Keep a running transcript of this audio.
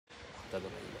Ça y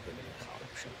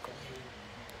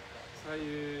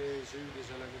est, j'ai eu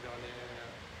déjà l'année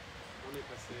dernière. On est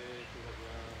passé, tout va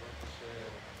bien.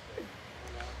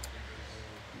 Voilà.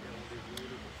 Les rendez-vous,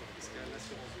 le contrôle fiscal,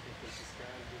 l'assurance du contrôle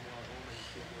fiscal, 2 mois avant,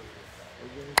 magnifique.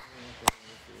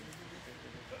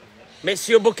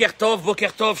 Messieurs,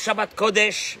 Boker Tov, Shabbat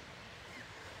Kodesh,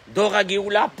 Dora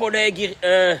Geoula, Poleg,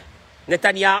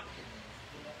 Netanya.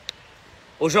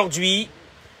 Aujourd'hui,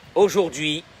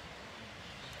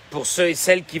 pour ceux et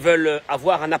celles qui veulent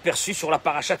avoir un aperçu sur la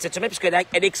paracha de cette semaine, puisqu'elle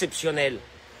est exceptionnelle.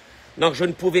 Donc je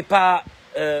ne pouvais pas...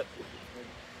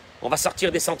 on va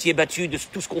sortir des sentiers battus de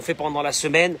tout ce qu'on fait pendant la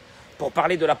semaine pour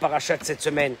parler de la paracha de cette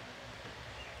semaine.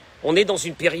 On est dans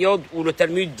une période où le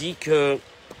Talmud dit que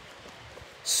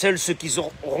seuls ceux qui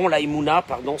auront la Emouna,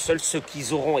 seuls ceux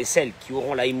qui auront et celles qui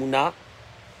auront la Emouna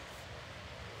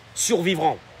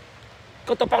survivront.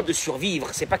 Quand on parle de survivre,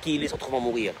 c'est pas que les autres vont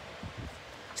mourir.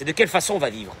 C'est de quelle façon on va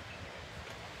vivre.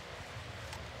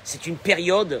 C'est une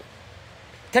période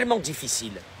tellement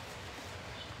difficile.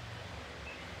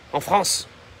 En France,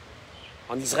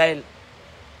 en Israël,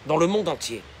 dans le monde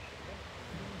entier.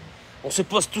 On se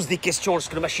pose tous des questions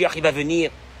lorsque le Mashiach va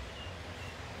venir.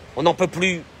 On n'en peut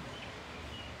plus.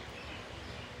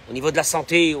 Au niveau de la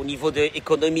santé, au niveau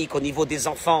économique, au niveau des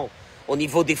enfants, au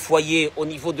niveau des foyers, au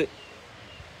niveau de...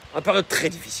 Une période très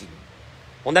difficile.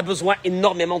 On a besoin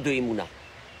énormément de Emouna.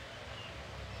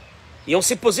 Et on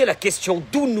s'est posé la question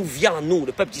d'où nous vient, nous,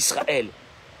 le peuple d'Israël,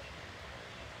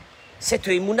 cette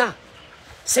Emouna.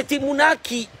 Cette Emouna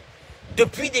qui,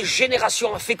 depuis des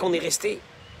générations, a fait qu'on est resté.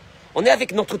 On est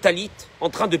avec notre talit,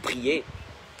 en train de prier,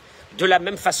 de la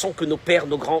même façon que nos pères,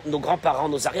 nos grands-parents,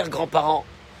 nos arrière-grands-parents.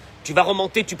 Tu vas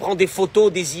remonter, tu prends des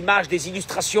photos, des images, des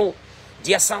illustrations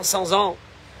d'il y a 500 ans.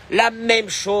 La même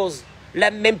chose,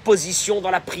 la même position dans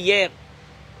la prière,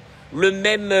 le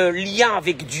même lien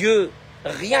avec Dieu.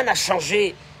 Rien n'a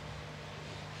changé.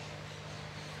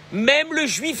 Même le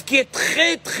juif qui est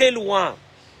très très loin,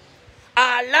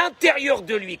 à l'intérieur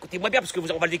de lui, écoutez-moi bien parce que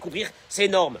on va le découvrir, c'est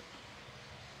énorme.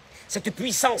 Cette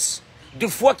puissance de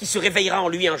foi qui se réveillera en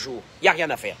lui un jour, il n'y a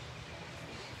rien à faire.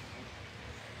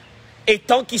 Et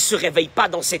tant qu'il ne se réveille pas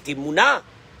dans cette émouna,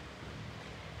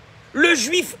 le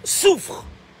juif souffre.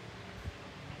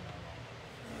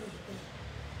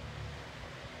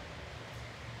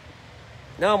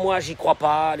 Non, moi, j'y crois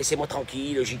pas, laissez-moi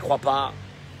tranquille, j'y crois pas.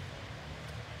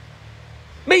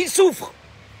 Mais il souffre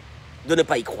de ne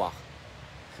pas y croire.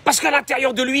 Parce qu'à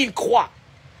l'intérieur de lui, il croit.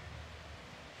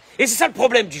 Et c'est ça le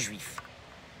problème du juif.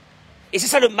 Et c'est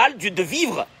ça le mal de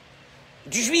vivre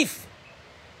du juif.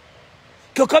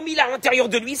 Que comme il a à l'intérieur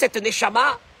de lui cette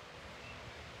neshama,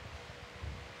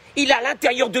 il a à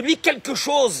l'intérieur de lui quelque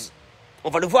chose. On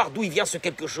va le voir d'où il vient ce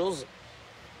quelque chose.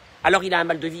 Alors il a un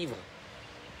mal de vivre.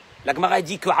 La Gemara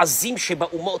dit que Azim Sheba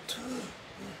Umot,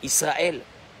 Israël,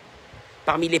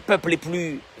 parmi les peuples les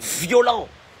plus violents,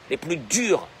 les plus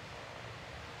durs,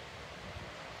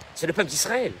 c'est le peuple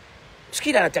d'Israël. Parce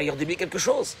qu'il a à l'intérieur de lui quelque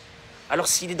chose. Alors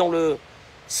s'il est dans le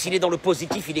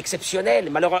positif, il est exceptionnel.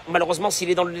 Malheureusement,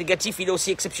 s'il est dans le négatif, il est aussi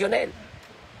exceptionnel.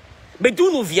 Mais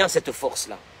d'où nous vient cette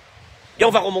force-là? Et on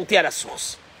va remonter à la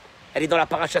source. Elle est dans la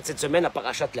Parashat cette semaine, la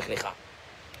Parashat Lekh Lekha.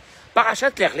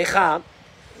 Parashat Lekh Lekha,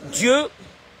 Dieu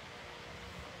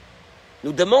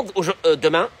nous demande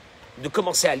demain de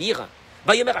commencer à lire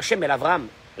Vayomer Hashem el Avram,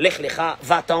 Lekh Lekha,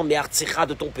 va-t'en, me'artzecha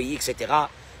de ton pays, etc.,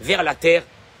 vers la terre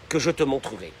que je te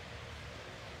montrerai.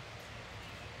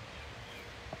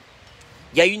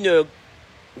 Il y a une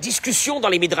discussion dans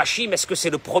les Midrashim, est-ce que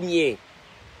c'est première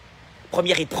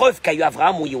épreuve qu'a eu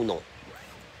Abraham, oui ou non?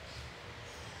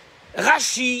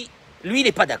 Rashi, lui, il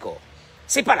n'est pas d'accord.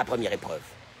 C'est pas la première épreuve.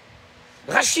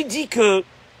 Rashi dit que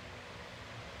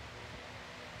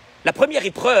la première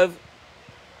épreuve,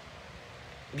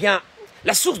 bien,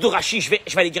 la source de Rashi, je vais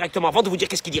aller directement, avant de vous dire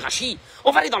qu'est-ce qu'il dit Rashi,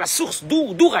 on va aller dans la source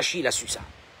d'où Rashi il a su ça.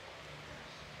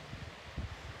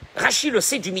 Rashi le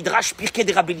sait du Midrash Pirkei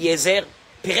de Rabbi Eliezer,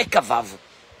 Perek Kavav.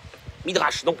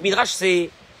 Midrash. Donc Midrash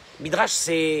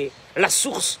c'est la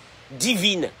source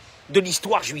divine de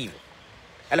l'histoire juive.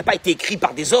 Elle n'a pas été écrite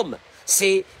par des hommes.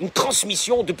 C'est une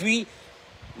transmission depuis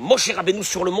Moshe Rabbeinu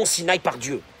sur le mont Sinaï par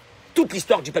Dieu. Toute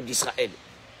l'histoire du peuple d'Israël.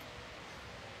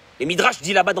 Et Midrash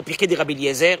dit là-bas dans Pirkei de Rabbi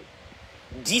Eliezer,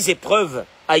 10 épreuves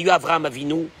a eu Avraham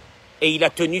Avinu et il a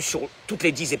tenu sur toutes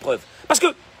les 10 épreuves. Parce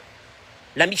que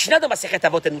la Mishnah dans Masechet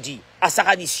Avot, elle nous dit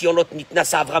Asara Nisyonot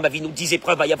Nitnasa Avraham Avinu, 10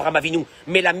 épreuves à Avraham Avinu.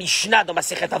 Mais la Mishnah dans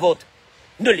Masechet Avot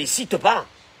ne les cite pas.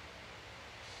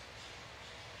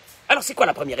 Alors c'est quoi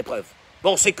la première épreuve?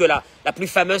 Bon, on sait que la plus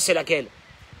fameuse, c'est laquelle?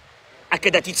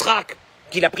 Akedat Yitzhak,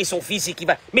 qu'il a pris son fils et qui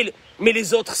va... Mais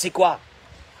les autres, c'est quoi?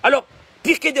 Alors,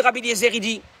 Pirkei de Rabbi Eliezer, il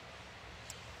dit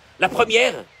La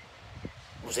première,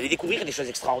 vous allez découvrir des choses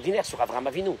extraordinaires sur Avraham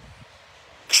Avinu.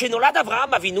 Kshenolad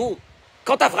Avraham Avinu,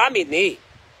 quand Avraham est né,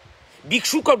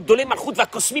 Bikshu Kol Gdolei Malchut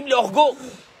Vakosmim Leorgo,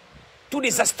 tous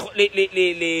les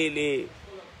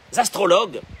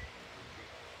astrologues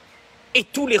et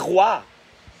tous les rois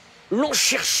l'ont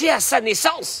cherché à sa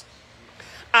naissance.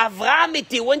 Avraham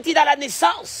était wanted à la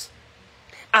naissance.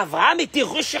 Avraham était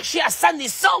recherché à sa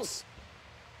naissance.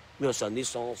 Mais à sa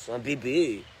naissance, un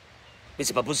bébé. Mais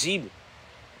c'est pas possible.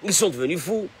 Ils sont devenus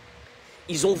fous.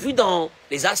 Ils ont vu dans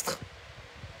les astres,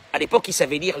 à l'époque ils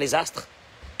savaient lire les astres,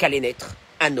 qu'allait naître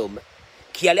un homme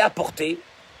qui allait apporter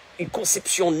une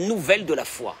conception nouvelle de la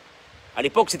foi. À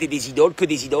l'époque c'était des idoles, que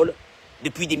des idoles,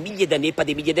 depuis des milliers d'années, pas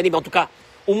des milliers d'années, mais en tout cas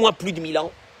au moins plus de 1000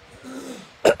 ans.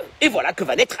 Et voilà que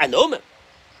va naître un homme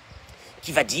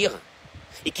qui va dire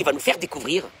et qui va nous faire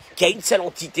découvrir qu'il y a une seule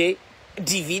entité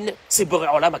divine, c'est Boré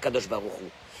Olam HaKadosh Baruch Hu.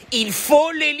 Il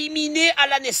faut l'éliminer à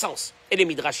la naissance. Et le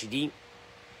Midrash il dit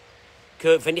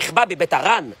que Venichba bebet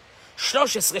Haran,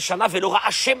 13 shana velo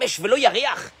ra'a shemesh velo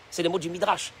yareach. C'est les mots du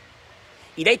Midrash.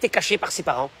 Il a été caché par ses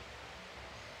parents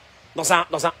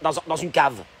dans une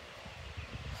cave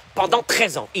pendant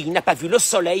 13 ans. Et il n'a pas vu le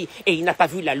soleil et il n'a pas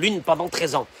vu la lune pendant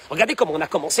 13 ans. Regardez comment on a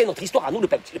commencé notre histoire à nous, le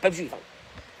peuple juif. Hein.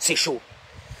 C'est chaud.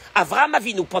 Avraham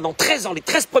Avinu, pendant 13 ans, les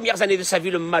 13 premières années de sa vie,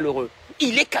 le malheureux,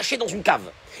 il est caché dans une cave.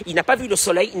 Il n'a pas vu le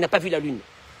soleil, il n'a pas vu la lune.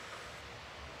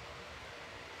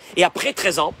 Et après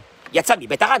 13 ans, Yatzam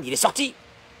Bebet Haran, il est sorti.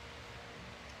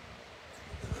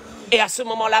 Et à ce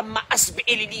moment-là, Ma'as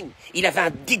Be'elelim, il avait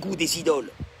un dégoût des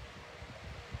idoles.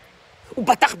 Ou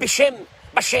Batar Beshem,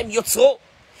 Bashem Yotzro,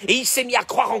 et il s'est mis à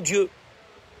croire en Dieu.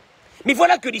 Mais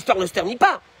voilà que l'histoire ne se termine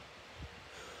pas.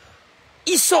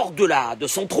 Il sort de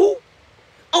son trou,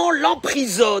 on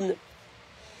l'emprisonne.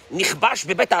 Nichbash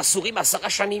Bebet Asurim Asara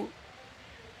Shanim.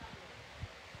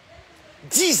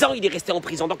 10 ans il est resté en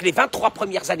prison. Donc les 23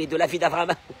 premières années de la vie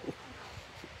d'Abraham.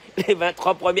 Les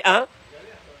 23 premières... Hein?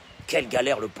 Quelle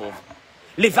galère le pauvre.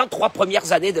 Les 23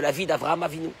 premières années de la vie d'Avraham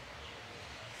Avinu.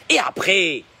 Et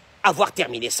après avoir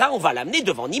terminé ça, on va l'amener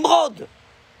devant Nimrod.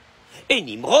 Et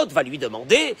Nimrod va lui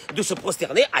demander de se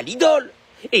prosterner à l'idole.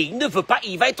 Et il ne veut pas,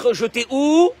 il va être jeté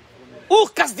où?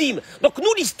 Ur Kasdim. Donc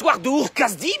nous, l'histoire de Ur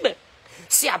Kasdim,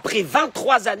 c'est après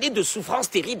 23 années de souffrance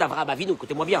terrible d'Avraham Avinu.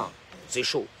 Écoutez-moi bien, c'est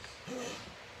chaud.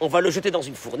 On va le jeter dans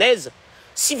une fournaise.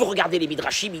 Si vous regardez les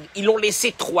Midrashim, ils l'ont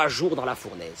laissé 3 jours dans la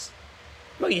fournaise.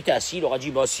 Il était assis, il leur a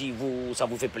dit, bah, si ça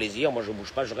vous fait plaisir, moi je ne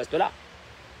bouge pas, je reste là.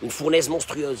 Une fournaise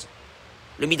monstrueuse.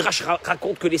 Le Midrash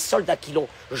raconte que les soldats qui l'ont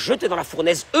jeté dans la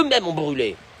fournaise, eux-mêmes ont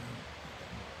brûlé.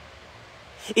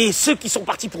 Et ceux qui sont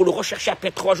partis pour le rechercher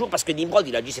après 3 jours, parce que Nimrod,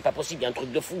 il a dit, c'est pas possible, il y a un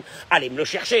truc de fou, allez me le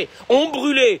chercher, ont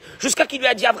brûlé, jusqu'à qu'il lui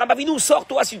a dit, Avraham Avinu, sors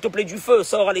toi, s'il te plaît, du feu,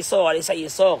 sors, allez, ça y est,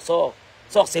 sors,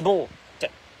 c'est bon.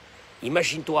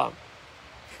 Imagine-toi.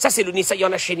 Ça, c'est le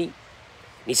Nisayon Hasheni.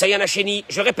 Nisayon Hasheni,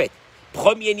 je répète,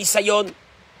 premier Nisayon,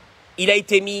 il a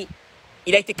été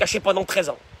caché pendant 13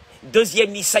 ans.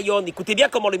 Deuxième Nisayon, écoutez bien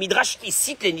comment le Midrash, il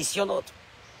cite les Nisayonot.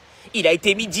 Il a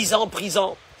été mis 10 ans en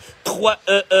prison.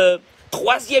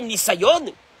 Troisième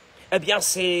Nisayon, eh bien,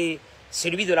 c'est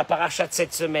celui de la Parashat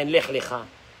cette semaine, Lekh Lekha.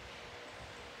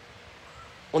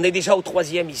 On est déjà au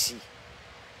 3e ici.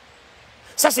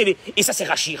 Et ça, c'est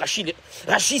Rashi.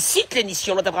 Rashi cite les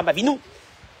Nisayon d'Avraham Avinu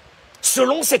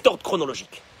selon cet ordre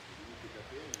chronologique.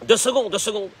 2 secondes.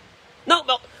 Non.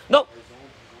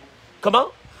 Comment?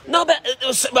 Non,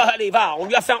 allez, va, on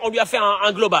lui a fait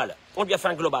un global.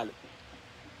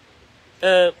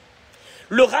 Le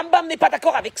Rambam n'est pas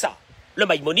d'accord avec ça. Le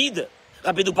Maïmonide,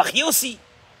 Rabbeinu Bachye aussi,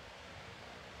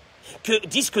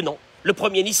 disent que non. Le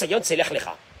premier Nisayon, c'est Lekh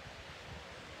Lekha.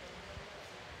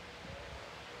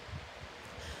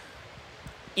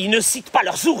 Ils ne citent pas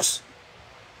leur source.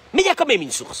 Mais il y a quand même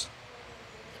une source.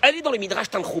 Elle est dans le Midrash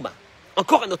Tanchuma.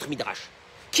 Encore un autre Midrash.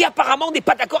 Qui apparemment n'est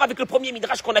pas d'accord avec le premier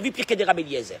Midrash qu'on a vu, Pirkei de Rabbi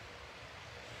Eliezer.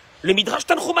 Le Midrash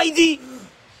Tanchuma, il dit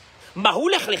Mahou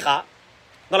Lekh Lekha,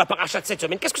 dans la Parashat de cette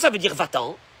semaine, qu'est-ce que ça veut dire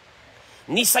va-t'en?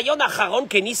 Nisayon Acharon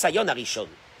ke Nisayon Arishon.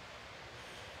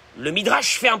 Le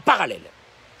Midrash fait un parallèle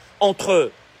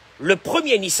entre le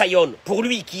premier Nisayon, pour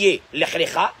lui qui est Lekh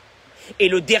Lekha, et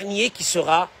le dernier qui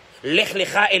sera Lekh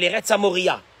Lekha et l'Eretz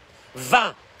Moria.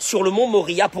 Va sur le mont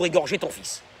Moria pour égorger ton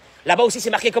fils. Là-bas aussi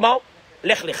c'est marqué comment?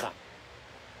 Lekh Lekha.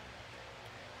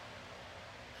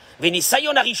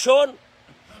 Venisayon Arishon.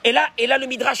 Et là le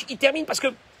Midrash, il termine parce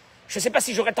que, je ne sais pas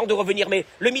si j'aurai le temps de revenir, mais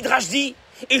le Midrash dit,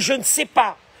 et je ne sais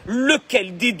pas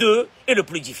lequel des deux est le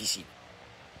plus difficile.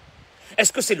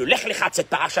 Est-ce que c'est le Lekh Lekha de cette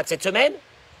paracha de cette semaine,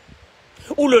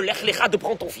 ou le Lekh Lekha de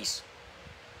prendre ton fils?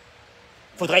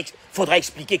 Faudra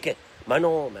expliquer Mais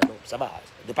non, ça va.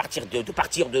 De partir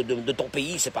de ton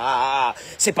pays, c'est pas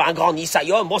un grand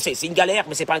Nisayon. Bon, c'est une galère,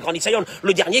 mais c'est pas un grand Nisayon.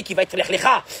 Le dernier qui va être Lekh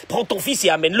Lekha, prends ton fils et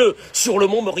amène-le sur le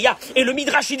mont Moria. Et le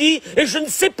Midrash, il dit, et je ne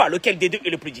sais pas lequel des deux est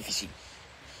le plus difficile.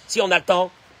 Si on a le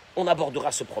temps, on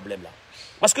abordera ce problème-là.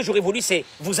 Moi, ce que j'aurais voulu, c'est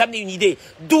vous amener une idée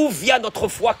d'où vient notre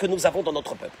foi que nous avons dans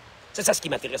notre peuple. C'est ça ce qui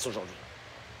m'intéresse aujourd'hui.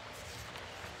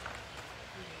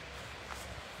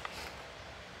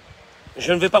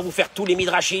 Je ne vais pas vous faire tous les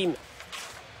Midrashim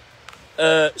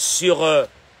sur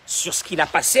ce qu'il a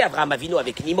passé Avraham Avinu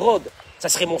avec Nimrod. Ça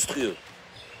serait monstrueux.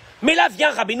 Mais là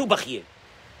vient Rabbeinu Bachye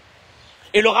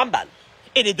et le Ramban.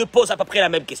 Et les deux posent à peu près la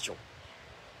même question.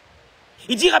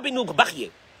 Il dit Rabbeinu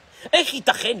Bachye,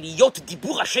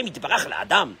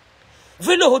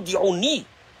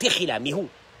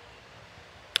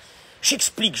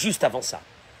 j'explique juste avant ça.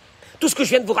 Tout ce que je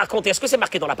viens de vous raconter, est-ce que c'est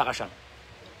marqué dans la paracha?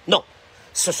 Non,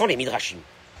 ce sont les Midrashim.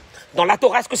 Dans la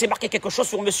Torah, est-ce que c'est marqué quelque chose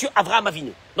sur monsieur Avraham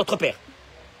Avinu, notre père?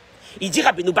 Il dit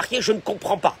Rabbeinu Bachye, je ne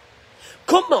comprends pas.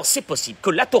 Comment c'est possible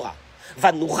que la Torah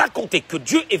va nous raconter que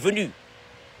Dieu est venu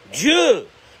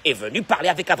parler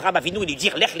avec Avraham Avinu et lui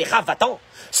dire Lekh Lekha, va-t'en,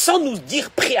 sans nous dire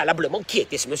préalablement qui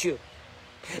était ce monsieur?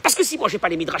 Parce que si moi j'ai pas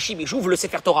les Midrashim et j'ouvre le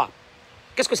Sefer Torah,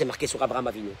 qu'est-ce que c'est marqué sur Avraham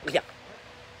Avinu? Rien.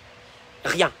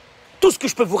 Rien. Tout ce que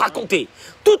je peux vous raconter,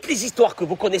 toutes les histoires que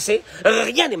vous connaissez,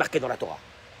 rien n'est marqué dans la Torah.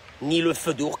 Ni le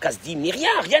feu de Ur-Kasdim, ni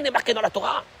rien n'est marqué dans la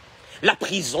Torah. La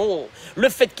prison, le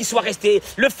fait qu'il soit resté,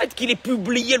 le fait qu'il ait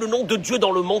publié le nom de Dieu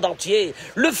dans le monde entier,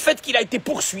 le fait qu'il a été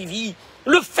poursuivi,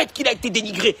 le fait qu'il a été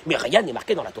dénigré, mais rien n'est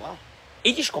marqué dans la Torah. Et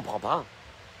il dit, je comprends pas.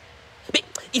 Mais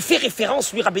il fait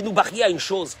référence, lui, Rabbeinu Bachye, à une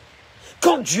chose.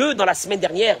 Quand Dieu, dans la semaine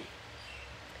dernière,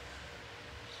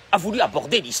 a voulu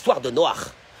aborder l'histoire de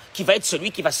Noach, qui va être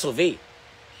celui qui va sauver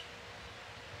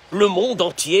le monde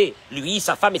entier, lui,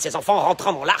 sa femme et ses enfants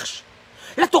rentrant dans l'arche.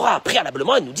 La Torah,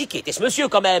 préalablement, elle nous dit qui était ce monsieur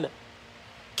quand même.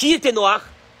 Qui était Noach?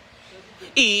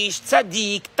 Ish,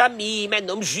 tzadik, tamim, un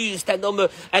homme juste, un homme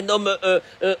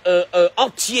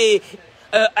entier,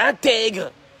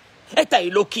 intègre. Et à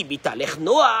Elohim italech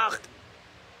Noach.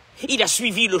 Il a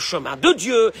suivi le chemin de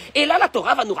Dieu. Et là, la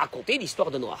Torah va nous raconter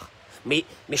l'histoire de Noach. Mais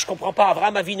je comprends pas,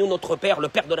 Avraham Avinu, notre père, le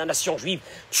père de la nation juive,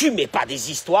 tu mets pas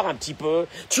des histoires un petit peu?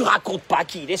 Tu racontes pas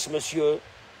qui il est, ce monsieur?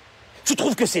 Tu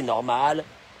trouves que c'est normal?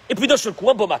 Et puis d'un seul coup,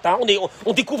 un beau matin,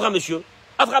 on découvre un monsieur,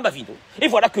 Avraham Avinu. Et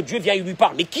voilà que Dieu vient et lui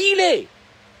parle. Mais qui il est?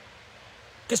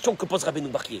 Question que pose Rabbeinu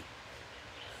Bachye.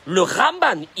 Le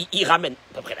Ramban, il ramène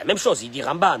à peu près la même chose. Il dit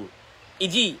Ramban. Il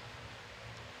dit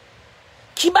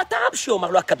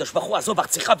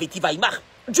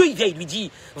Dieu, il vient, il lui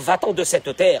dit, va-t'en de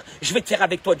cette terre, je vais te faire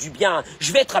avec toi du bien,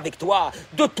 je vais être avec toi,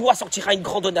 de toi sortira une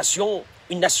grande nation,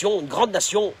 une grande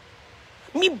nation.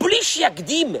 Miblish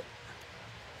Yagdim,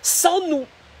 sans nous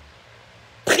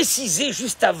préciser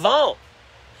juste avant,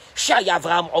 Shaya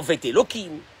Avraham Ovet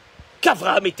Elohim,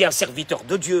 qu'Avraham était un serviteur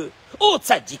de Dieu, ou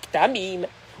Tzadik Tamim,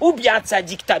 ou bien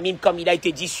Tzadik Tamim comme il a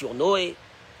été dit sur Noé.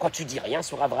 Quand tu dis rien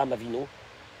sur Avraham Avinu,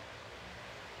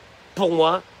 pour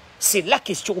moi, c'est la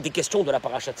question des questions de la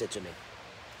paracha de cette semaine.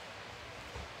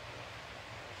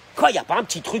 Quoi, il n'y a pas un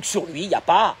petit truc sur lui, il n'y a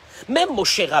pas. Même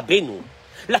Moshe Rabbeinu,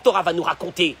 la Torah va nous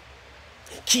raconter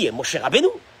qui est Moshe Rabbeinu.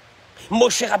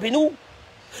 Moshe Rabbeinu,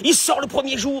 il sort le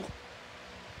premier jour.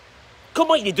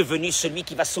 Comment il est devenu celui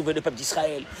qui va sauver le peuple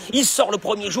d'Israël? Il sort le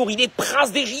premier jour, il est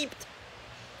prince d'Égypte.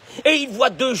 Et il voit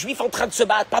deux juifs en train de se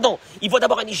battre. Pardon, il voit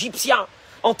d'abord un Égyptien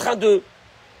en train de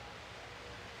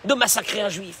massacrer un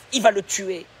juif. Il va le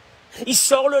tuer. Il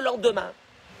sort le lendemain.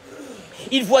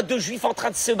 Il voit deux juifs en train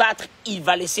de se battre. Il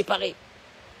va les séparer.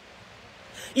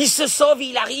 Il se sauve,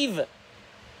 il arrive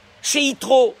chez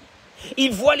Yitro.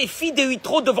 Il voit les filles de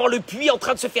Yitro devant le puits en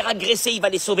train de se faire agresser. Il va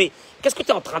les sauver. Qu'est-ce que tu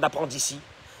es en train d'apprendre ici?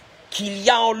 Qu'il y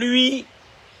a en lui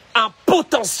un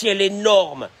potentiel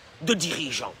énorme de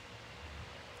dirigeant.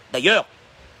 D'ailleurs,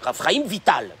 Raphaïm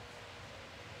Vital,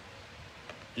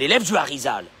 l'élève du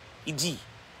Harizal, il dit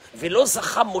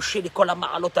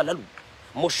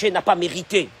Moshe n'a pas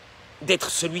mérité d'être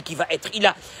celui qui va être. Il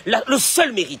a le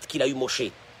seul mérite qu'il a eu, Moshe.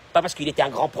 Pas parce qu'il était un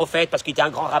grand prophète, parce qu'il était un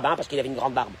grand rabbin, parce qu'il avait une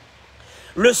grande barbe.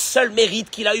 Le seul mérite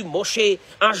qu'il a eu, Moshe,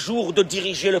 un jour de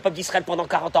diriger le peuple d'Israël pendant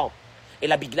 40 ans. Et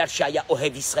la Biglat Shaya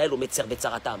Ohev Israël au Metzer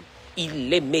Betzaratam.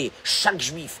 Il aimait chaque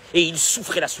juif et il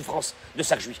souffrait la souffrance de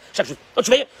chaque juif. Donc,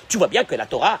 tu vois bien que la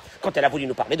Torah, quand elle a voulu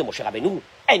nous parler de Moshe Rabbeinu,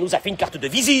 elle nous a fait une carte de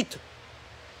visite.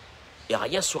 Et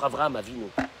rien sur Avraham Avinu.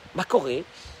 Ma Corée,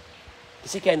 qui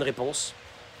c'est qui a une réponse?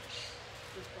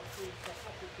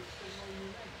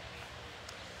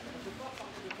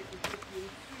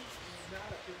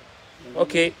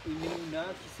 Ok.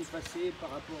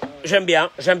 J'aime bien.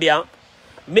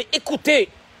 Mais écoutez,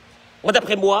 moi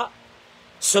d'après moi,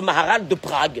 ce Maharal de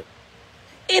Prague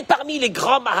est parmi les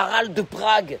grands Maharal de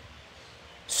Prague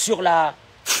sur la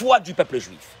foi du peuple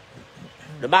juif.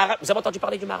 Le Maharal, vous avez entendu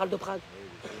parler du Maharal de Prague?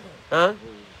 Hein?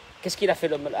 Qu'est-ce qu'il a fait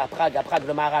à Prague? À Prague,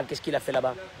 le Maharal, qu'est-ce qu'il a fait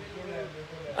là-bas?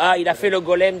 Ah, il a fait le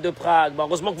golem de Prague. Bon,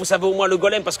 heureusement que vous savez au moins le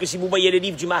golem, parce que si vous voyez les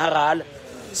livres du Maharal,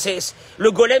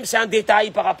 le golem, c'est un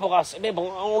détail par rapport à... Mais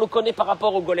bon, on le connaît par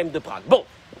rapport au golem de Prague. Bon.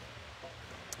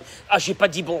 Ah, j'ai pas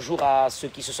dit bonjour à ceux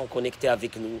qui se sont connectés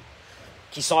avec nous,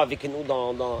 qui sont avec nous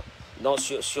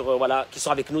voilà, qui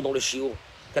sont avec nous dans le shiur.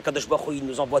 Qu'Akadosh Baruch Hu, il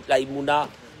nous envoie la Emouna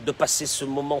de passer ce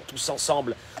moment tous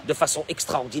ensemble de façon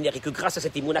extraordinaire et que grâce à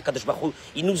cette Emouna, Kadosh Baruch Hu,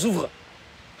 il nous ouvre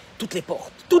toutes les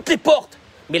portes. Toutes les portes.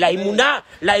 Mais la Emouna,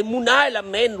 elle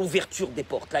amène l'ouverture des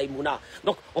portes, la Emouna.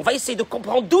 Donc, on va essayer de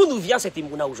comprendre d'où nous vient cette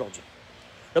Emouna aujourd'hui.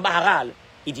 Le Maharal,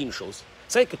 il dit une chose.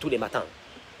 Vous savez que tous les matins,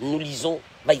 nous lisons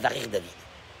Vaïvarer David.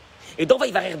 Et dans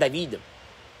Vaïvarer David,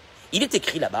 il est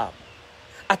écrit là-bas,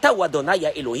 Ata ou Adonai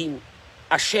ya Elohim,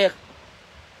 Asher,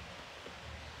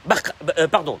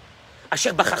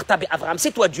 Asher Bacharta Abraham,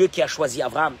 c'est toi Dieu qui as choisi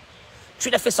Abraham. Tu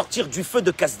l'as fait sortir du feu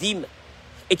de Kasdim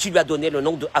et tu lui as donné le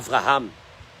nom de Abraham.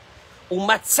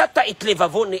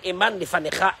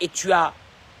 Et tu as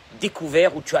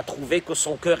découvert ou tu as trouvé que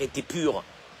son cœur était pur,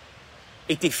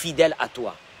 était fidèle à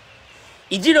toi.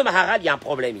 Il dit le Maharal, il y a un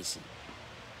problème ici.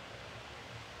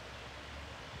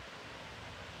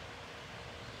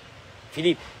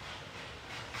 Philippe,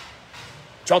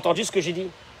 tu as entendu ce que j'ai dit?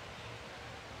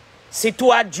 C'est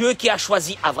toi Dieu qui as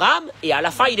choisi Abraham et à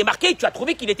la fin il est marqué, tu as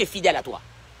trouvé qu'il était fidèle à toi.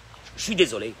 Je suis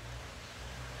désolé.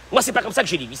 Moi c'est pas comme ça que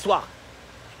j'ai lu l'histoire.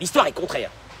 L'histoire est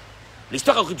contraire.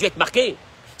 L'histoire aurait dû être marquée.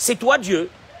 C'est toi, Dieu,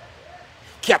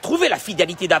 qui a trouvé la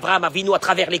fidélité d'Abraham Avinu à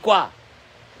travers les quoi?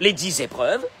 Les 10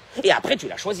 épreuves, et après tu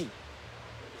l'as choisi.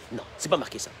 Non, c'est pas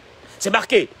marqué ça. C'est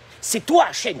marqué, c'est toi,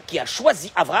 Hachem, qui a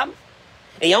choisi Abraham,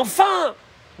 et enfin,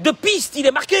 de piste, il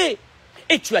est marqué.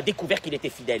 Et tu as découvert qu'il était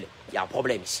fidèle. Il y a un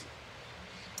problème ici.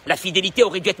 La fidélité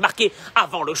aurait dû être marquée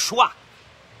avant le choix.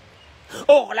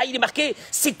 Or, là, il est marqué,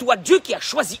 c'est toi, Dieu, qui a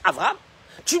choisi Abraham,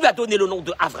 tu lui as donné le nom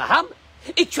de Abraham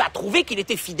et tu as trouvé qu'il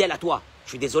était fidèle à toi.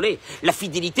 Je suis désolé, la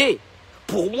fidélité,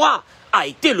 pour moi, a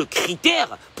été le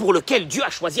critère pour lequel Dieu a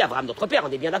choisi Abraham, notre père,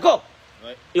 on est bien d'accord?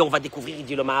 Ouais. Et on va découvrir, il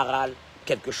dit le Maharal,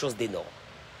 quelque chose d'énorme.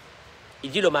 Il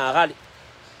dit le Maharal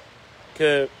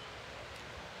que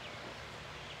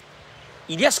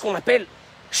il y a ce qu'on appelle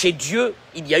chez Dieu,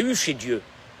 il y a eu chez Dieu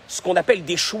ce qu'on appelle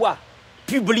des choix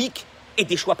publics et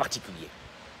des choix particuliers.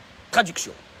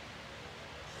 Traduction.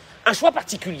 Un choix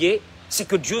particulier, c'est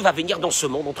que Dieu va venir dans ce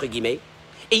monde, entre guillemets,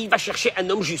 et il va chercher un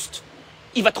homme juste.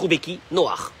 Il va trouver qui?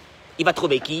 Noach. Il va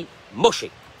trouver qui? Moshe.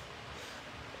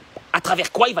 À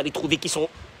travers quoi il va les trouver qui sont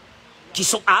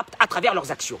aptes à travers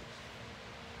leurs actions.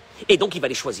 Et donc il va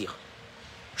les choisir.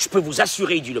 Je peux vous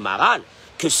assurer, dit le Maharal,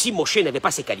 que si Moshe n'avait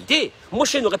pas ces qualités,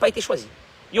 Moshe n'aurait pas été choisi.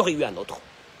 Il y aurait eu un autre.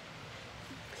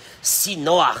 Si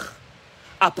Noach,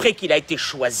 après qu'il a été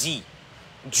choisi,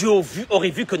 Dieu aurait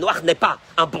vu que Noach n'est pas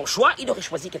un bon choix, il aurait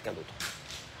choisi quelqu'un d'autre.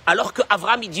 Alors que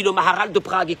Abraham, il dit le Maharal de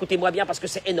Prague, écoutez-moi bien parce que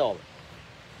c'est énorme,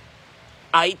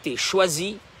 a été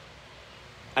choisi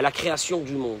à la création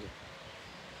du monde.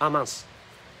 Ah mince.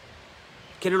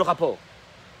 Quel est le rapport?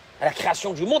 À la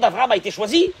création du monde, Abraham a été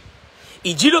choisi.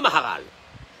 Il dit le Maharal.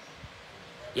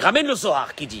 Il ramène le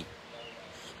Zohar qui dit,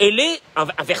 elle est un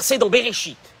verset dans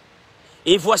Bereshit.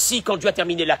 Et voici, quand Dieu a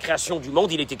terminé la création du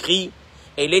monde, il est écrit,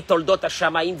 elle est Toldot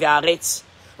Hashamaim ve'aretz.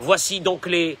 Voici donc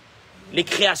les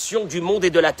créations du monde et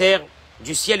de la terre,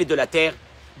 du ciel et de la terre,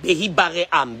 Behi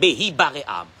Bare'am,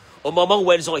 au moment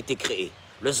où elles ont été créées.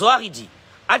 Le Zohar, il dit,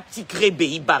 Altikre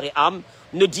Behi Bare'am,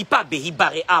 ne dit pas Behi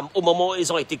Bare'am au moment où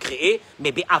elles ont été créées,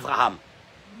 mais Be Avraham.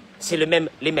 C'est les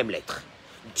mêmes lettres.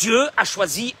 Dieu a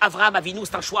choisi Avraham Avinu,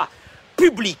 c'est un choix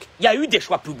public. Il y a eu des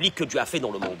choix publics que Dieu a fait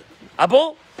dans le monde. Ah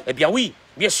bon? Eh bien oui,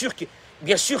 bien sûr qu'il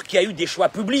y a eu des choix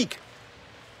publics.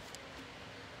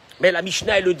 Mais la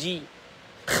Mishnah, elle le dit,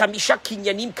 Chamisha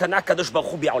kinyanim kana kadosh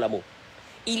baruch hu be'olamo.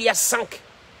 Il y a cinq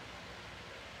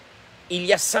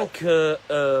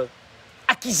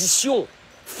acquisitions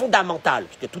fondamentales.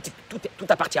 Tout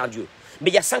appartient à Dieu. Mais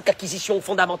il y a 5 acquisitions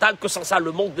fondamentales que sans ça,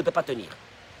 le monde ne peut pas tenir.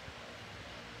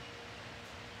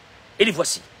 Et les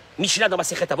voici. Mishnah dans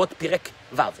Masechet Avot, Pirek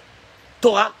Vav.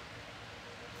 Torah,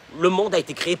 le monde a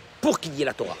été créé pour qu'il y ait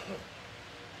la Torah.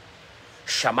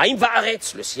 Shamaim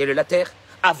va'aretz, le ciel et la terre.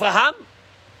 Avraham,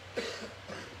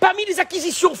 parmi les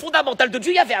acquisitions fondamentales de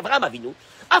Dieu, il y avait Avraham Avinu.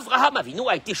 Avraham Avinu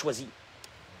a été choisi.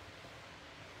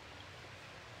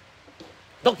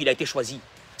 Donc il a été choisi.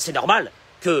 C'est normal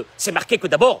que c'est marqué que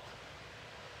d'abord,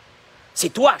 c'est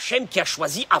toi, Hachem, qui a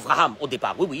choisi Avraham au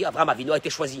départ. Oui, Avraham Avinu a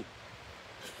été choisi.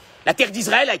 La terre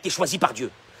d'Israël a été choisie par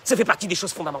Dieu. Ça fait partie des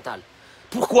choses fondamentales.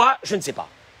 Pourquoi? Je ne sais pas.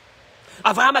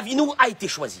 Abraham Avinu a été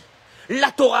choisi.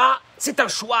 La Torah, c'est un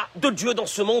choix de Dieu dans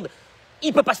ce monde. Il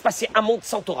ne peut pas se passer un monde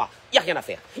sans Torah. Il n'y a rien à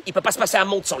faire. Il ne peut pas se passer un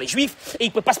monde sans les Juifs, et il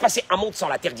ne peut pas se passer un monde sans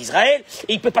la terre d'Israël,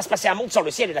 et il ne peut pas se passer un monde sans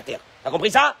le ciel et la terre. T'as compris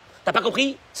ça? T'as pas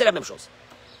compris? C'est la même chose.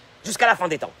 Jusqu'à la fin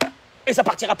des temps. Et ça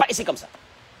partira pas, et c'est comme ça.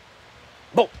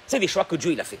 Bon, c'est des choix que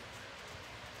Dieu il a fait.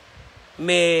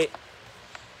 Mais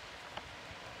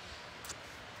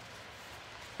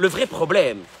le vrai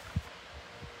problème,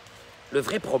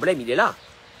 il est là.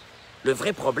 Le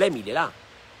vrai problème, il est là.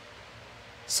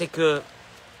 C'est que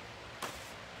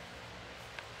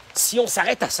si on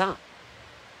s'arrête à ça,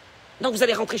 donc vous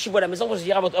allez rentrer chez vous à la maison, vous allez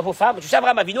dire à vos femmes, tu sais,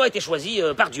 Abraham Avinu a été choisi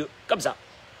par Dieu, comme ça.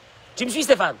 Tu me suis,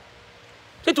 Stéphane?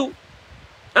 C'est tout.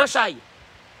 Un chai.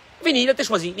 Fini, il a été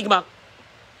choisi, Nigma.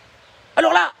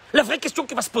 Alors là, la vraie question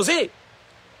qui va se poser,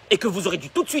 et que vous aurez dû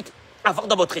tout de suite avoir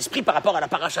dans votre esprit par rapport à la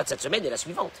paracha de cette semaine, est la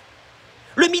suivante.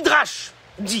 Le Midrash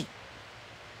dit,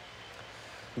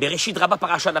 Bereshit Rabba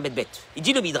Parashat Lekh, il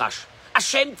dit le Midrash,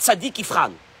 Hashem Tzadik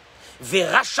Ifran,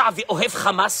 Veracha Veohev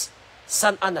Hamas,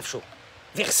 San'a Nafsho.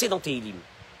 Verset dans Tehilim.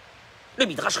 Le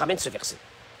Midrash ramène ce verset.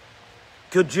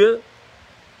 Que Dieu,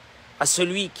 à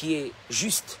celui qui est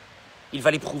juste, il va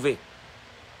l'éprouver.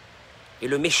 Et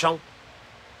le méchant,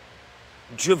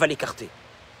 Dieu va l'écarter.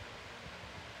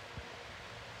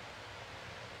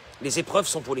 Les épreuves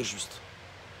sont pour les justes.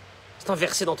 C'est un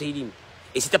verset dans Tehilim.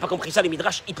 Et si tu n'as pas compris ça, le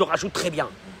Midrash, il te le rajoute très bien.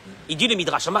 Il dit le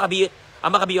Midrash, Amar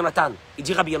Rabbi Yonatan, il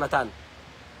dit Rabbi Yonatan,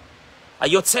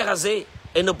 Ayotzer hazeh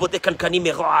eno bodek kankanim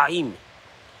mero'aim,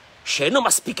 she'eno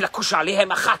maspik lakush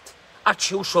alehem achat, ad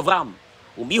shehu shovram,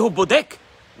 umihu bodek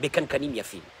bekankanim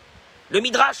yafim. Le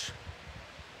Midrash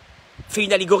fait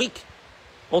une allégorique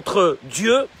entre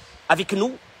Dieu avec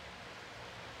nous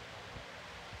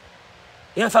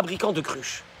et un fabricant de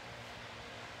cruches.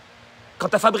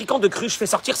 Quand un fabricant de cruches fait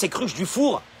sortir ses cruches du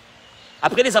four,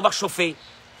 après les avoir chauffées,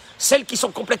 celles qui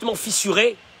sont complètement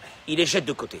fissurées, il les jette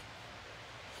de côté.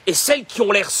 Et celles qui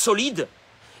ont l'air solides,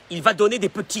 il va donner des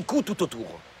petits coups tout autour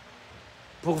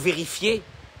pour vérifier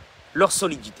leur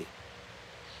solidité.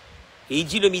 Et il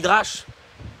dit le Midrash,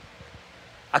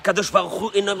 Akadosh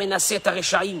Baruch Hu eno menaseh et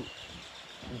hareshaim.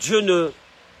 Dieu ne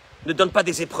donne pas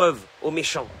des épreuves aux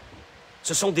méchants.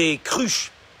 Ce sont des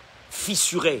cruches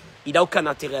fissurées. Il n'a aucun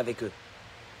intérêt avec eux.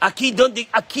 À qui il donne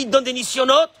des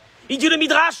nisyonotes? Il dit le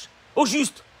Midrash, au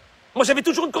juste. Moi j'avais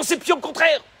toujours une conception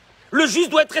contraire. Le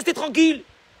juste doit être resté tranquille.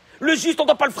 Le juste, on ne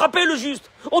doit pas le frapper, le juste.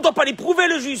 On ne doit pas l'éprouver,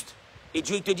 le juste. Et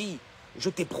Dieu il te dit, je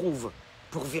t'éprouve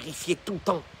pour vérifier tout le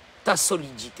temps ta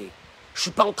solidité. Je ne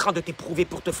suis pas en train de t'éprouver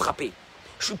pour te frapper.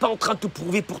 Je ne suis pas en train de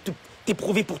t'éprouver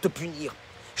pour te punir.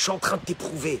 Je suis en train de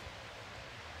t'éprouver.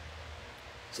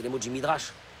 C'est les mots du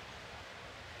Midrash.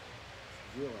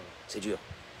 C'est dur.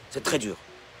 C'est très dur.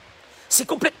 C'est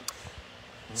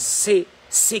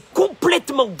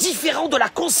complètement différent de la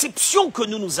conception que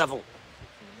nous avons.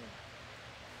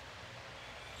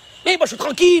 Mais moi je suis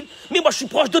tranquille. Mais moi je suis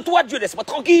proche de toi, Dieu, laisse-moi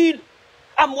tranquille.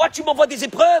 À moi tu m'envoies des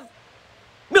épreuves.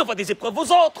 Mais envoie des épreuves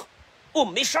aux autres. Aux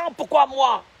méchants, pourquoi à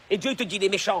moi? Et Dieu il te dit, les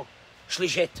méchants, je les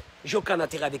jette. J'ai aucun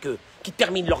intérêt avec eux, qui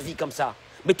terminent leur vie comme ça.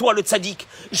 Mais toi, le tzaddik,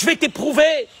 je vais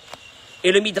t'éprouver.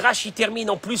 Et le Midrash, il termine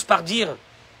en plus par dire,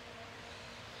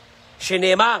 chez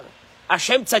Nehemar,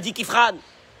 Hashem tzaddik ifran.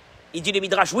 Il dit le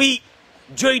Midrash, oui,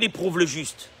 Dieu, il éprouve le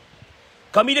juste.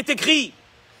 Comme il est écrit,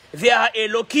 Vea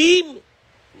Elohim,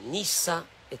 Nissa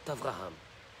et Avraham.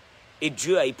 Et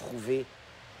Dieu a éprouvé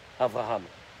Avraham.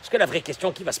 Parce que la vraie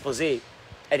question qui va se poser,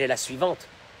 elle est la suivante.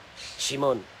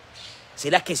 Shimon, c'est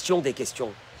la question des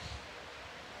questions.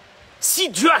 Si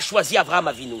Dieu a choisi Abraham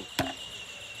Avinu,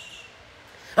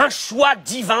 un choix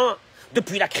divin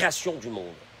depuis la création du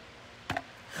monde,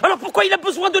 alors pourquoi il a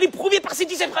besoin de l'éprouver par ces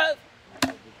 10 épreuves?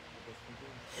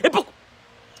 Et pourquoi?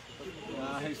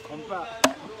 Il se trompe pas.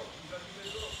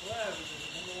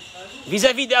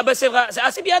 Vis-à-vis des... Ah ben c'est vrai,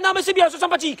 c'est bien, non mais c'est bien, c'est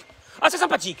sympathique. Ah c'est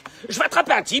sympathique. Je vais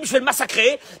attraper un type, je vais le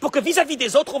massacrer pour que vis-à-vis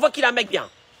des autres, on voit qu'il est un mec bien.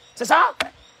 C'est ça?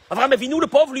 Abraham Avinu, le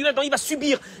pauvre, lui, maintenant, il va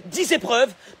subir 10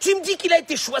 épreuves. Tu me dis qu'il a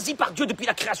été choisi par Dieu depuis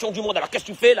la création du monde. Alors, qu'est-ce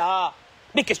que tu fais, là?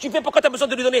 Mais qu'est-ce que tu fais? Pourquoi tu as besoin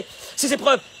de lui donner ces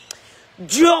épreuves?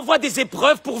 Dieu envoie des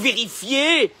épreuves pour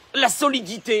vérifier la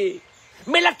solidité.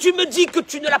 Mais là, tu me dis que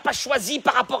tu ne l'as pas choisi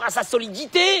par rapport à sa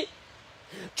solidité.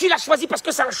 Tu l'as choisi parce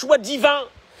que c'est un choix divin.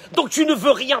 Donc, tu ne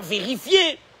veux rien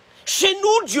vérifier. Chez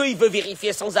nous, Dieu, il veut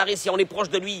vérifier sans arrêt si on est proche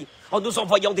de lui, en nous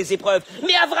envoyant des épreuves.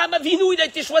 Mais Abraham Avinu, il a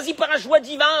été choisi par un choix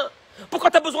divin.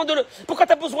 Pourquoi tu as besoin de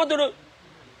le...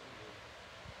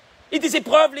 Et des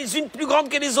épreuves, les unes plus grandes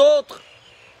que les autres.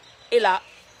 Et là,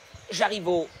 j'arrive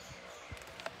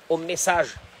au message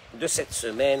de cette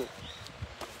semaine,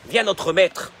 vient notre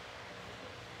maître,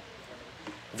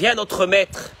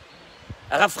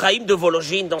 Rav Chaim de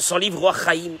Volojine, dans son livre Roi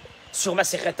Chaim, sur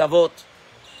Masechet Avot,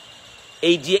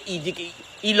 et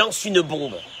il lance une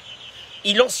bombe.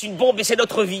 Il lance une bombe et c'est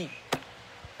notre vie.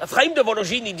 Rav Chaim de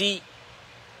Volojine, il dit,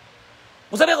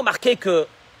 vous avez remarqué que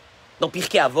dans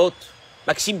Pirkei Avot,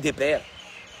 Maxime Despères,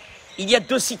 il y a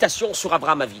 2 citations sur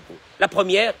Abraham Avinu. La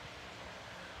première,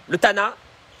 le Tana,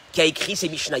 qui a écrit ses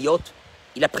Mishnayot,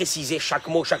 il a précisé chaque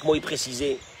mot est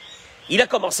précisé. Il a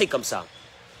commencé comme ça.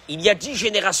 Il y a 10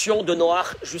 générations de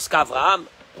Noach jusqu'à Abraham,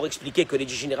 pour expliquer que les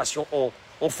 10 générations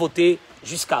ont fauté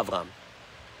jusqu'à Abraham.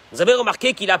 Vous avez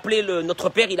remarqué qu'il a appelé notre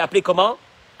père, il a appelé comment?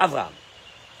 Abraham.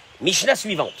 Mishnah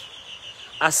suivante.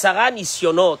 Asara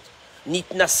nisyonot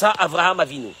nitnasa Abraham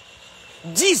Avinu.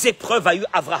 10 épreuves a eu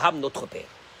Abraham, notre père.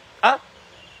 Ah,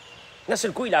 d'un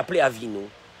seul coup, il a appelé Avinu.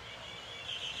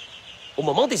 Au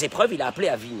moment des épreuves, il a appelé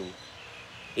Avinu.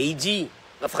 Et il dit,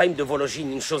 Raphaël de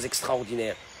Volojine, une chose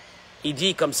extraordinaire. Il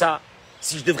dit comme ça,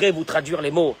 si je devrais vous traduire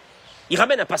les mots, il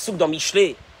ramène un passouk dans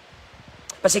Michelet,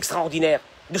 pas extraordinaire,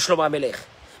 de Shlomo HaMelech.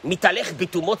 Mitalech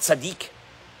betumot tzadik,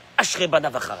 ashre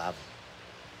banav acharav.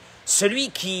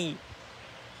 Celui qui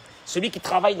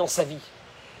travaille dans sa vie,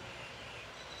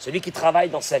 celui qui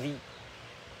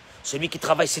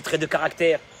travaille ses traits de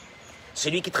caractère,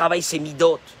 celui qui travaille ses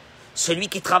midot, celui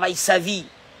qui travaille sa vie,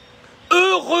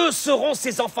 heureux seront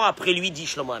ses enfants après lui, dit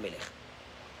Shlomo HaMelech.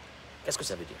 Qu'est-ce que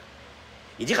ça veut dire?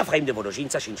 Il dit Raphaël de Volojine,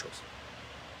 sachez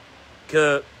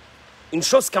une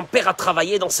chose qu'un père a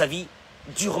travaillé dans sa vie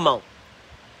durement,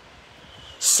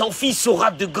 son fils aura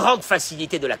de grandes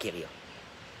facilités de l'acquérir.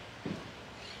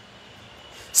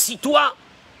 Si toi,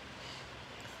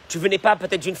 tu venais pas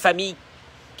peut-être d'une famille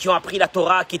qui ont appris la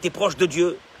Torah, qui était proche de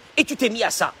Dieu, et tu t'es mis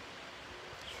à ça,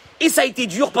 et ça a été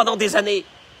dur pendant des années,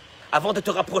 avant de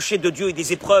te rapprocher de Dieu et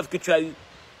des épreuves que tu as eues,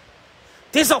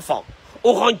 tes enfants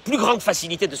auront une plus grande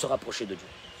facilité de se rapprocher de Dieu.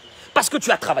 Parce que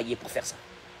tu as travaillé pour faire ça.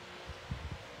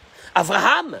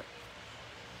 Abraham,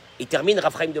 il termine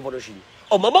Raphaël de Volojine.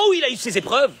 Au moment où il a eu ses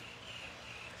épreuves,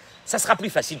 ça sera plus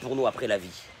facile pour nous après la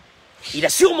vie. Il a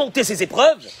surmonté ses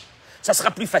épreuves, ça sera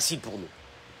plus facile pour nous.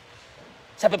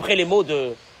 C'est à peu près les mots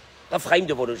de Raphaël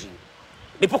de Volojine.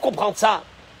 Mais pour comprendre ça,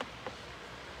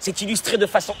 c'est illustré de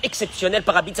façon exceptionnelle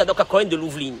par Rav Ithsak Cohen de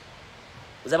Louvain.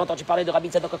 Vous avez entendu parler de Rav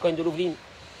Ithsak Cohen de Louvain?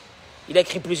 Il a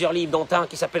écrit plusieurs livres, dont un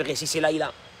qui s'appelle Récit c'est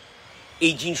Laïla. Et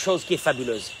il dit une chose qui est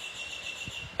fabuleuse.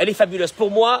 Elle est fabuleuse.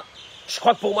 Pour moi, je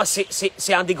crois que pour moi,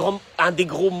 c'est un des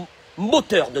gros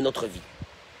moteurs de notre vie.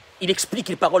 Il explique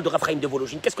les paroles de Raphaël de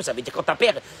Volojine. Qu'est-ce que ça veut dire? Quand un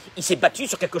père, il s'est battu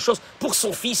sur quelque chose, pour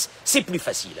son fils, c'est plus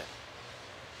facile.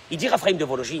 Il dit Raphaël de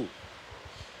Volojine,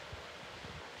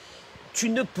 tu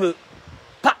ne peux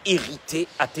pas hériter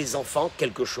à tes enfants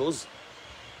quelque chose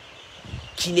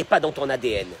qui n'est pas dans ton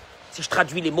ADN. Si je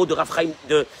traduis les mots de Raphaël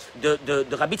de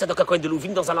Rav Ithsak Cohen de Louvain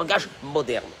dans un langage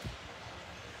moderne.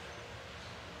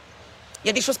 Il y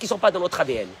a des choses qui ne sont pas dans notre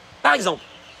ADN. Par exemple,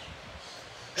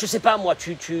 je ne sais pas moi,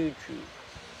 tu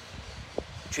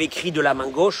écris de la main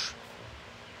gauche,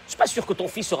 je ne suis pas sûr que ton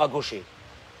fils sera gaucher.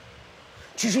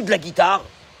 Tu joues de la guitare,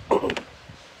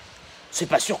 c'est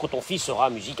pas sûr que ton fils sera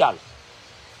musical.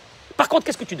 Par contre,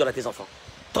 qu'est-ce que tu donnes à tes enfants?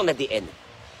 Ton ADN.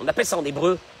 On appelle ça en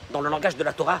hébreu, dans le langage de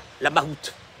la Torah, la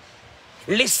mahout.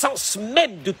 L'essence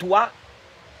même de toi,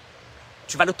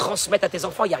 tu vas le transmettre à tes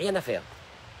enfants, il n'y a rien à faire.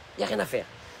 Il n'y a rien à faire.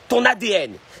 Ton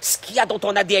ADN, ce qu'il y a dans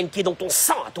ton ADN, qui est dans ton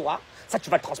sang à toi, ça tu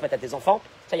vas le transmettre à tes enfants,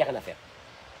 ça il n'y a rien à faire.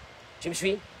 Tu me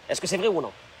suis? Est-ce que c'est vrai ou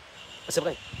non? C'est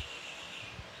vrai.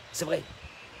 C'est vrai.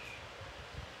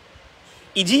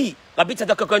 Il dit, Rav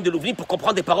Ithsak Cohen de Louvain, pour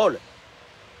comprendre des paroles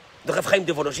de Raphaël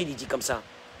de Volojine, il dit comme ça.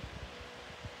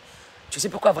 Tu sais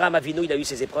pourquoi Abraham Avinu, il a eu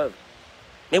ses épreuves?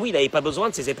 Mais oui, il n'avait pas besoin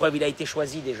de ces épreuves, il a été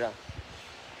choisi déjà.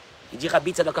 Il dit Rav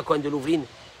Ithsak Cohen de Louvain,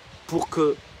 pour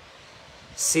que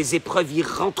ces épreuves, ils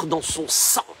rentrent dans son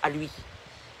sang à lui.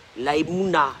 La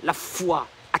émouna, la foi,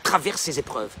 à travers ces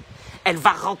épreuves, elle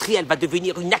va rentrer, elle va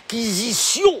devenir une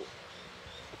acquisition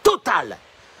totale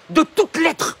de toute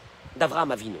l'être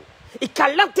d'Abraham Avinu. Et qu'à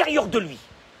l'intérieur de lui,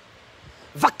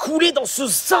 va couler dans ce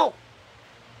sang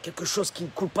quelque chose qui ne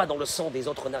coule pas dans le sang des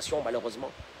autres nations, malheureusement,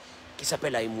 qui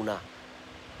s'appelle la émouna.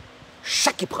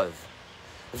 Chaque épreuve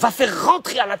va faire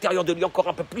rentrer à l'intérieur de lui encore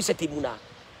un peu plus cette émouna.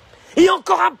 Et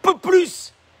encore un peu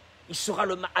plus, il sera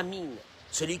le ma'amin,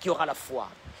 celui qui aura la foi.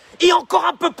 Et encore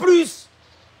un peu plus,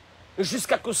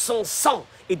 jusqu'à que son sang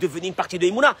est devenu une partie de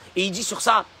l'émouna. Et il dit sur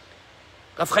ça,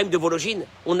 Raphaël de Volojine,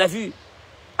 on a vu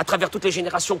à travers toutes les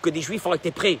générations que des juifs ont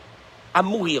été prêts à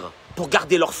mourir pour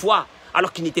garder leur foi,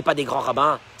 alors qu'ils n'étaient pas des grands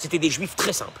rabbins, c'était des juifs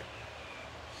très simples.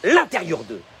 L'intérieur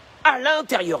d'eux, à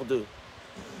l'intérieur d'eux,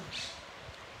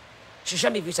 J'ai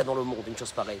jamais vu ça dans le monde, une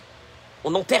chose pareille.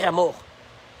 On enterre un mort.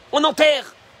 On enterre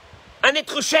un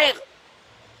être cher.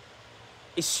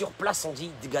 Et sur place, on dit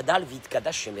Gadal vit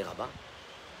Kadash Shemeraba.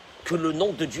 Que le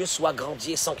nom de Dieu soit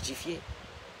grandi et sanctifié.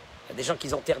 Il y a des gens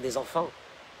qui enterrent des enfants.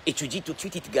 Et tu dis tout de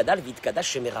suite It Gadal vit Kadash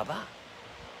Shemeraba.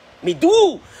 Mais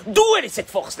d'où elle est cette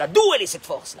force-là? D'où elle est cette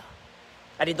force-là?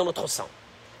 Elle est dans notre sang.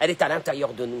 Elle est à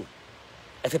l'intérieur de nous.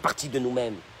 Elle fait partie de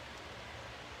nous-mêmes.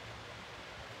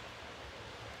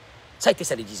 Ça a été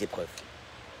ça les 10 épreuves.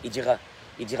 Il dira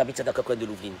Rav Ithsak Cohen de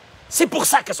Louvain. C'est pour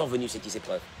ça qu'elles sont venues ces 10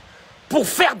 épreuves. Pour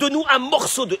faire de nous un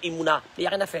morceau de Emouna. Il n'y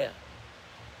a rien à faire.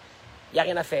 Il n'y a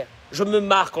rien à faire. Je me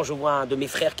marre quand je vois un de mes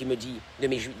frères qui me dit,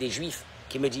 des juifs,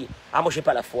 qui me dit « Ah, moi, j'ai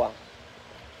pas la foi.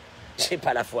 J'ai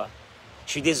pas la foi.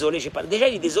 Je suis désolé, j'ai pas... » Déjà,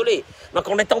 il est désolé. Donc,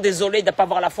 en étant désolé de ne pas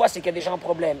avoir la foi, c'est qu'il y a déjà un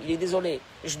problème. Il est désolé.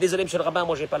 Je suis désolé, monsieur le rabbin,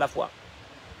 moi, j'ai pas la foi.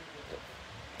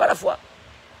 Pas la foi.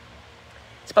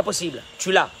 C'est pas possible.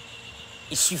 Tu l'as.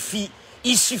 Il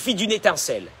suffit d'une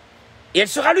étincelle. Et elle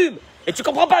se rallume. Et tu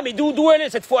comprends pas, mais d'où elle est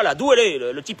cette fois-là? D'où elle est?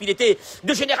 Le type, il était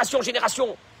de génération en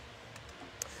génération.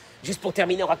 Juste pour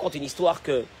terminer, on raconte une histoire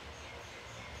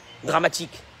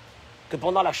dramatique. Que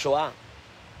pendant la Shoah,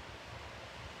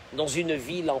 dans une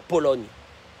ville en Pologne,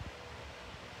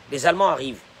 les Allemands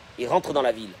arrivent. Ils rentrent dans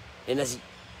la ville, les nazis.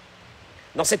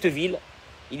 Dans cette ville,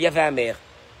 il y avait un maire.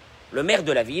 Le maire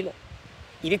de la ville,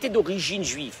 il était d'origine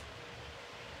juive.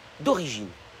 D'origine.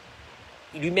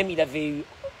 Lui-même,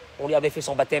 on lui avait fait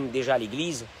son baptême déjà à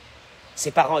l'église.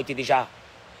 Ses parents étaient déjà,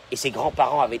 et ses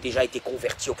grands-parents avaient déjà été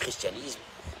convertis au christianisme.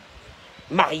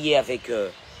 Mariés avec,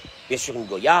 bien sûr, une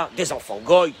goya, des enfants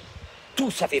goy.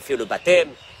 Tous avaient fait le baptême,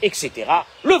 etc.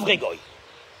 Le vrai goy.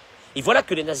 Et voilà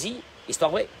que les nazis,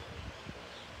 histoire vraie,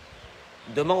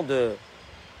 demandent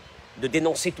de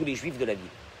dénoncer tous les juifs de la ville.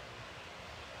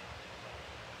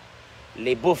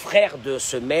 Les beaux-frères de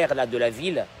ce maire-là de la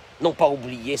ville n'ont pas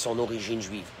oublié son origine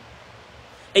juive.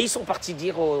 Et ils sont partis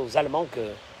dire aux Allemands que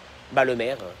le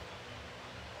maire,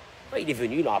 il est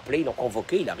venu, ils l'ont appelé, ils l'ont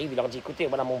convoqué, il arrive, il leur dit, écoutez,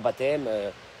 voilà mon baptême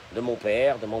de mon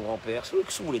père, de mon grand-père, c'est ce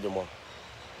que vous voulez de moi.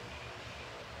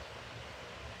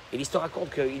 Et l'histoire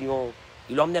raconte qu'ils l'ont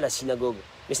emmené à la synagogue.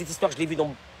 Mais cette histoire, je l'ai vue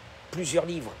dans plusieurs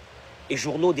livres et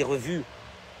journaux, des revues.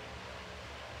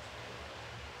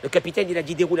 Le capitaine, il a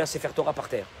dit, déroule un Sefer Torah par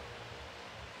terre.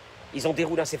 Ils ont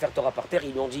déroulé un Sefer Torah par terre,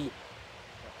 ils lui ont dit,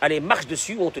 allez, marche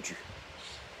dessus ou on te tue.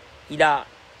 Il a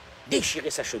déchiré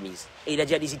sa chemise et il a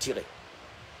dit, allez-y, tirez.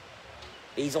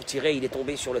 Et ils ont tiré, il est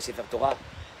tombé sur le Sefer Torah.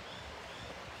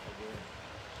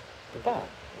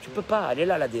 Tu peux pas, elle est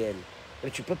là l'ADN.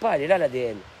 Mais tu peux pas, elle est là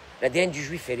l'ADN. L'ADN du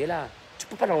juif, elle est là. Tu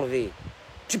peux pas l'enlever.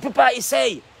 Tu peux pas,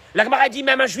 essaye. La Gemara dit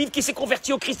même un juif qui s'est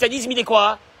converti au christianisme, il est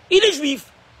quoi? Il est juif.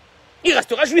 Il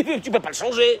restera juif, tu peux pas le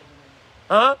changer.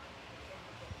 Hein?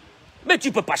 Mais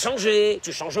tu peux pas changer,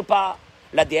 tu changes pas.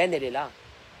 L'ADN, elle est là.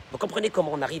 Vous comprenez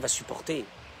comment on arrive à supporter?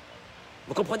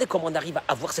 Vous comprenez comment on arrive à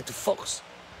avoir cette force?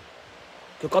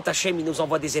 Que quand Hachem, il nous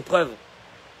envoie des épreuves,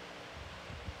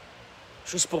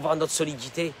 juste pour voir notre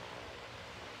solidité,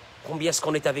 combien est-ce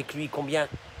qu'on est avec lui, combien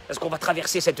est-ce qu'on va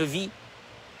traverser cette vie,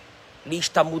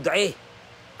 l'ishtamoudre,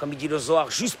 comme il dit le Zohar,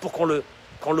 juste pour qu'on le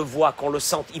voit, qu'on le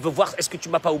sente. Il veut voir, est-ce que tu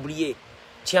m'as pas oublié?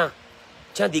 Tiens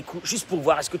des coups, juste pour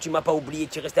voir, est-ce que tu m'as pas oublié,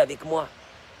 tu es resté avec moi?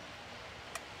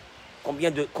 Combien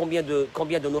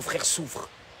de nos frères souffrent,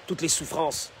 toutes les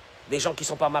souffrances, des gens qui ne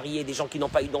sont pas mariés, des gens qui n'ont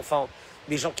pas eu d'enfants,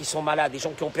 des gens qui sont malades, des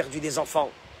gens qui ont perdu des enfants.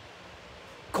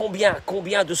 Combien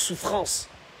de souffrances,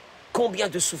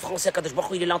 Akadosh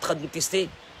Baruch Hu, il est là en train de nous tester,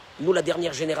 nous la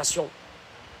dernière génération.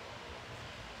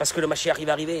 Parce que le Mashiach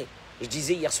va arriver. Je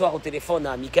disais hier soir au téléphone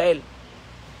à Michael,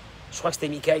 je crois que c'était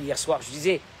Michael hier soir, je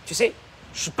disais, tu sais,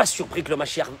 je ne suis pas surpris que le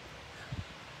Mashiach,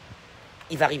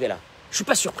 il va arriver là. Je ne suis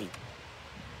pas surpris.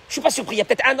 Je ne suis pas surpris. Il y a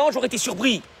peut-être un an, j'aurais été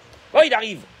surpris. Oh, il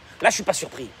arrive. Là, je ne suis pas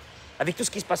surpris. Avec tout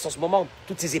ce qui se passe en ce moment,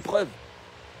 toutes ces épreuves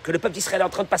que le peuple d'Israël est en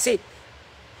train de passer.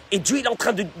 Et Dieu, il est en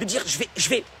train de dire,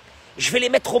 je vais les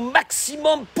mettre au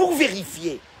maximum pour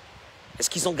vérifier. Est-ce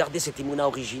qu'ils ont gardé cette émouna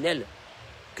originelle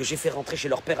que j'ai fait rentrer chez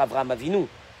leur père Avraham Avinu?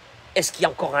 Est-ce qu'il y a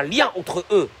encore un lien entre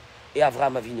eux et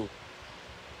Avraham Avinu?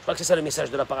 Je crois que c'est ça le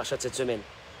message de la parasha de cette semaine.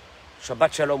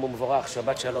 Shabbat shalom, Umvorach,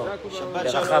 Shabbat shalom.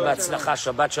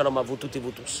 Shabbat shalom à vous toutes et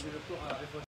vous tous.